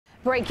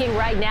Breaking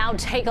right now,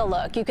 take a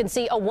look. You can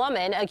see a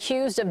woman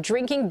accused of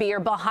drinking beer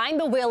behind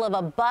the wheel of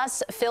a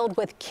bus filled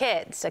with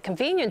kids. A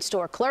convenience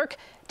store clerk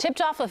tipped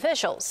off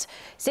officials.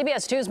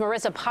 CBS 2's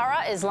Marissa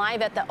Parra is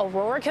live at the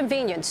Aurora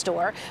convenience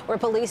store, where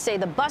police say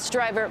the bus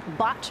driver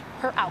bought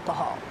her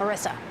alcohol.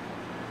 Marissa.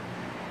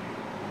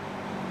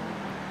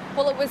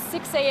 Well, it was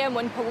 6 a.m.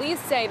 when police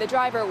say the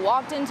driver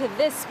walked into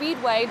this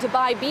speedway to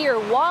buy beer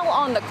while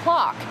on the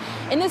clock.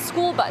 In this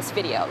school bus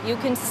video, you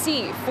can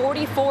see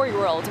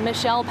 44-year-old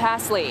Michelle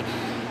Pasley.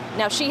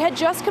 Now, she had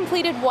just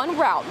completed one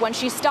route when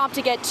she stopped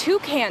to get 2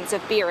 cans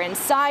of beer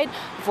inside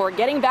before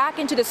getting back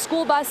into the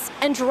school bus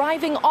and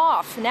driving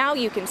off. Now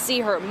you can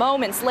see her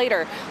moments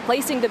later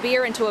placing the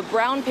beer into a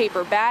brown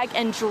paper bag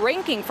and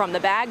drinking from the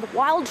bag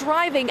while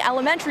driving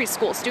elementary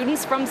school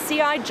students from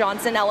C.I.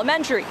 Johnson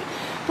Elementary.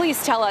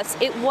 Police tell us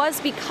it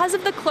was because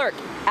of the clerk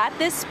at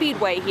this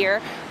speedway here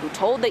who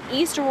told the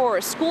East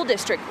Aurora School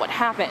District what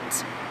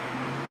happened.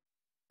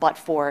 But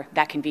for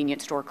that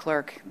convenience store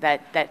clerk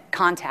that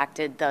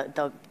contacted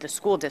the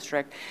school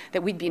district,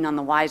 that we'd be none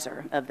the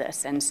wiser of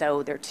this. And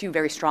so there are 2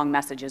 very strong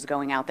messages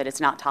going out that it's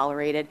not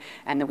tolerated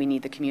and that we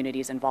need the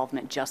community's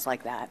involvement just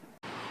like that.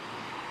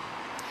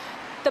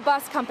 The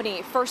bus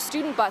company, First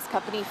Student Bus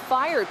Company,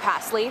 fired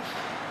Pasley.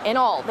 In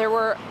all, there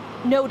were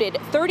noted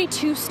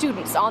 32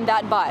 students on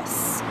that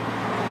bus.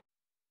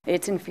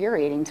 It's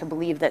infuriating to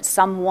believe that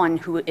someone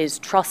who is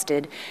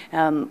trusted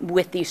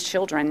with these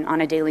children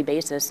on a daily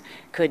basis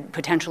could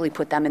potentially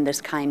put them in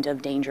this kind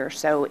of danger.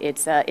 So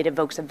it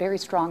evokes a very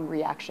strong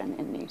reaction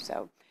in me.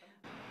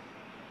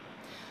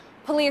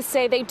 Police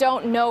say they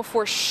don't know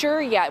for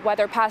sure yet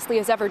whether Pasley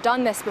has ever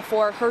done this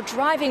before. Her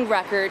driving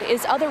record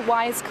is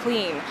otherwise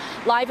clean.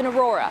 Live in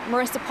Aurora,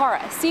 Marissa Parra,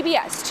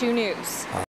 CBS 2 News.